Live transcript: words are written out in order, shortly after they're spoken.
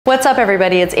What's up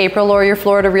everybody, it's April, Laura, your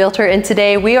Florida Realtor, and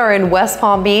today we are in West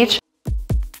Palm Beach.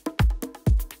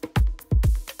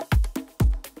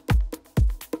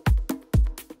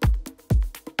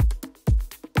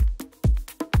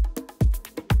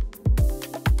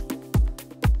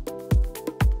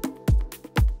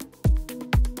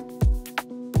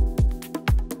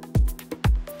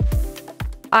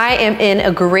 I am in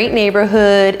a great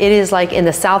neighborhood. It is like in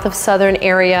the south of southern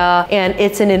area, and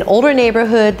it's in an older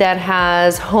neighborhood that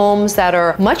has homes that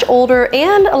are much older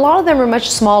and a lot of them are much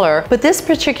smaller. But this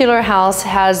particular house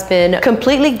has been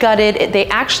completely gutted. They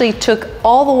actually took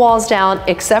all the walls down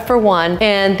except for one,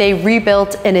 and they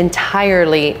rebuilt an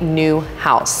entirely new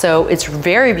house. So it's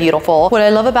very beautiful. What I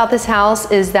love about this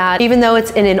house is that even though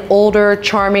it's in an older,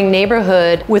 charming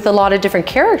neighborhood with a lot of different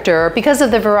character, because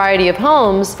of the variety of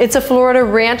homes, it's a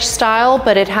Florida ranch style,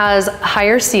 but it has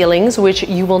higher ceilings, which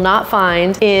you will not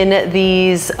find in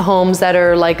these homes that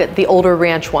are like the older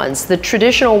ranch ones. The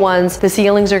traditional ones, the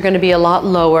ceilings are going to be a lot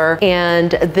lower, and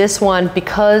this one,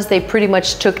 because they pretty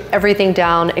much took everything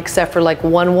down except for like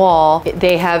one wall,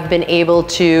 they have been able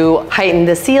to heighten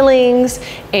the ceilings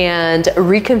and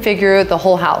reconfigure the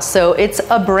whole house. So it's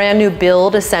a brand new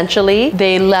build essentially.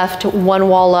 They left one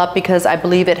wall up because I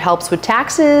believe it helps with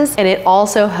taxes, and it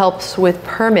also helps with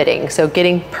permitting. So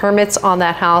getting permits on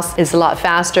that house is a lot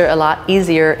faster, a lot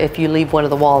easier if you leave one of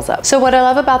the walls up. So what I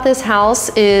love about this house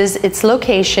is its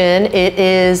location. It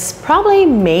is probably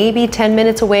maybe 10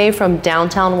 minutes away from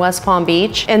downtown West Palm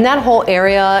Beach, and that whole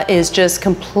area is just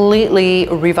completely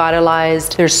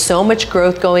revitalized. There's so much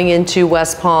growth going into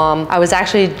West Palm. I was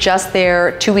actually just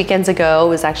there 2 weekends ago. It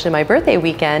was actually my birthday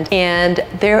weekend, and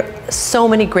there are so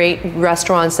many great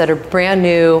restaurants that are brand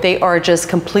new. They are just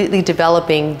completely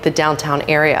developing the downtown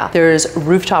area. There's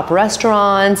rooftop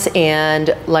restaurants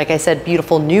and, like I said,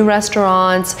 beautiful new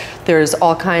restaurants. There's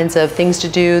all kinds of things to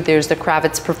do. There's the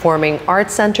Kravitz Performing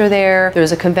Arts Center there.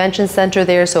 There's a convention center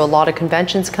there, so a lot of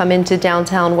conventions come into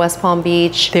downtown West Palm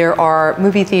Beach. There are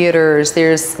movie theaters.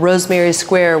 There's Rosemary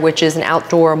Square, which is an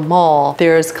outdoor mall.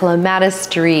 There's Clematis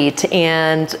Street,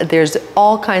 and there's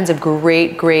all kinds of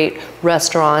great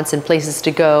restaurants and places to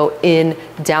go in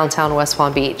downtown West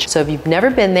Palm Beach. So if you've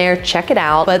never been there, check it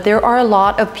out. But there are a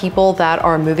lot of people that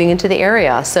are moving into the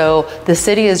area. So the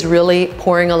city is really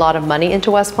pouring a lot of money into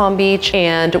West Palm Beach,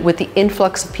 and with the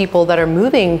influx of people that are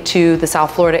moving to the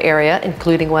South Florida area,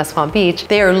 including West Palm Beach,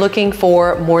 they are looking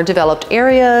for more developed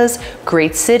areas,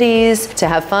 great cities to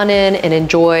have fun in and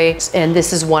enjoy, and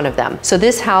this is one of them. So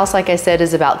this house, like I said,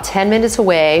 is about 10 minutes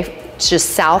away. It's just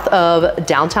south of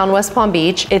downtown West Palm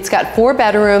Beach. It's got 4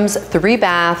 bedrooms, 3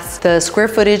 baths. The square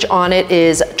footage on it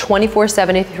is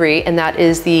 2473, and that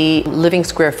is the living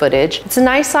square footage. It's a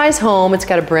nice size home. It's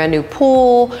got a brand new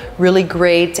pool, really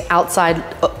great outside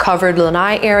covered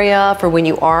lanai area for when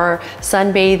you are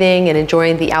sunbathing and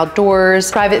enjoying the outdoors.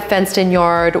 Private fenced in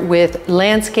yard with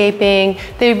landscaping.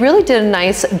 They really did a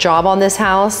nice job on this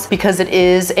house because it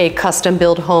is a custom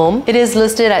built home. It is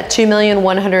listed at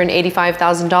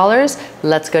 $2,185,000.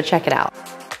 Let's go check it out.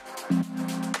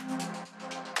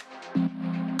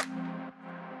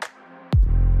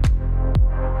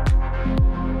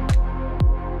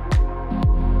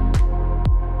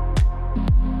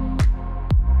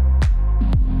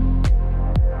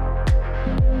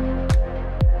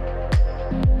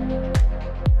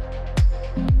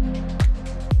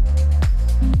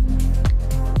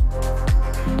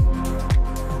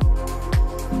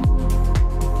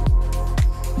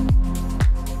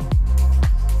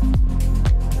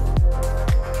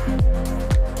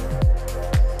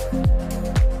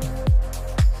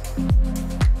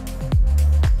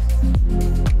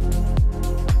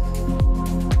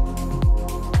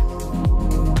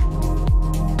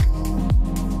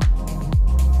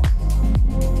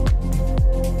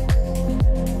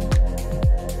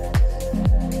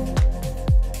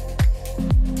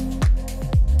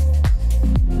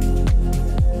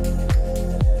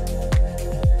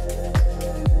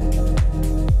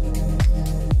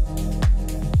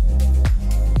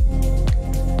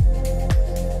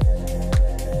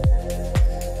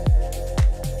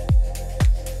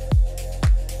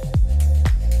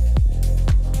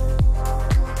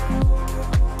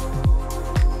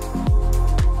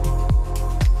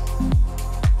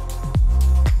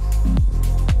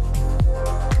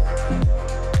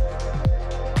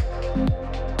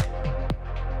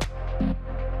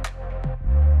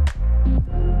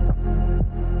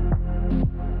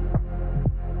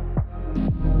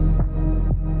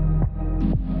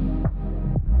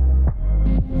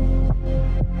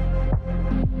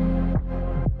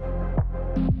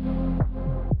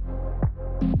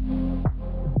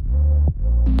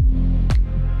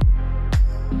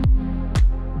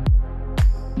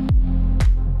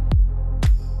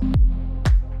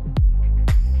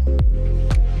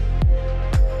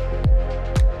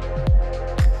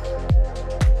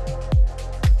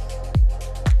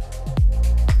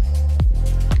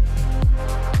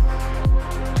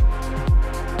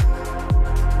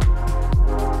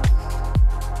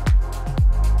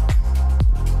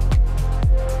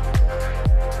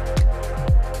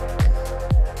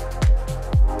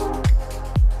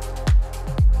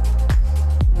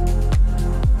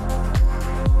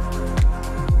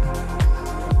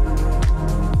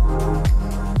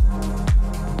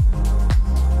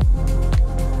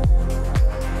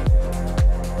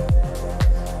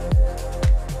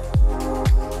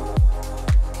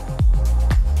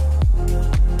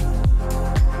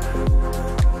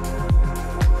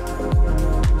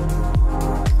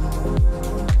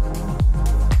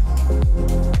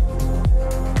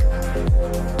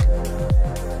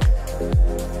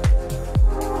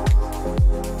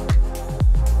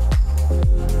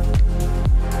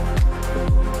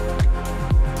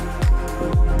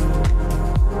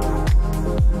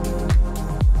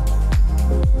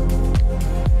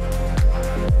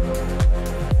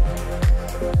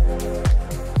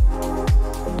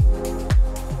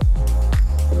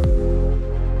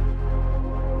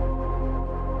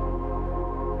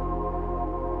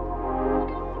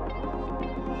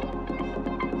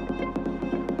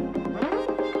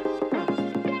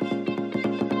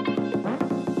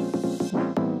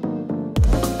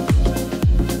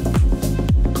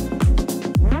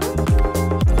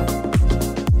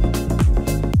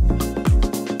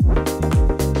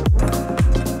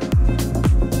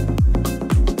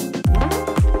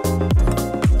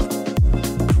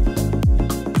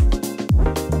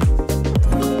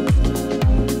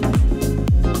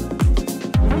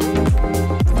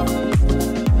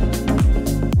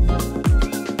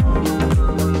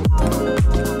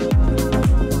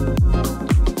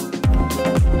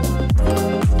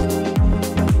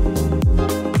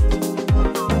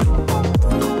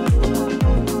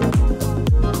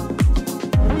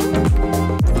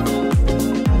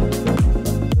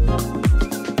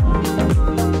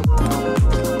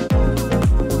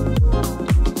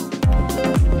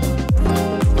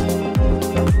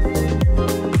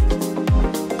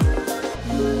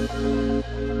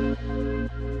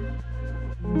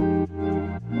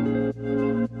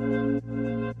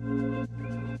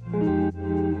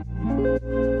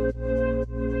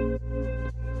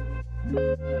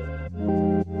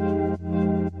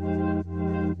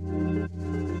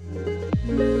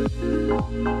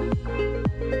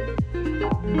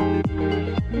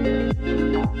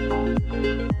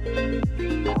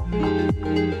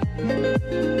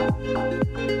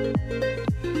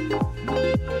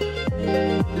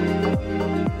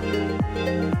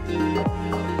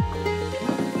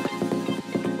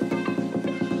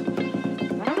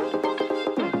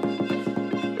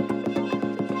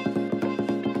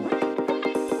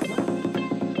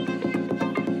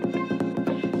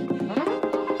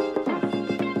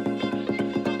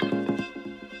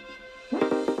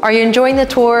 Are you enjoying the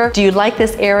tour? Do you like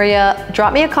this area?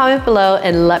 Drop me a comment below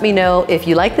and let me know if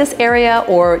you like this area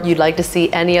or you'd like to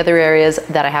see any other areas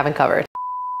that I haven't covered.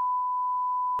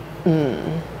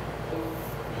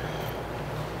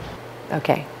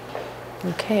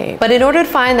 Okay. But in order to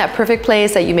find that perfect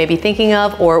place that you may be thinking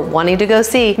of or wanting to go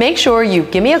see, make sure you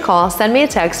give me a call, send me a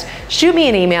text, shoot me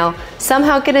an email,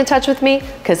 somehow get in touch with me,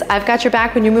 because I've got your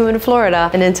back when you're moving to Florida.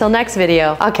 And until next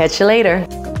video, I'll catch you later.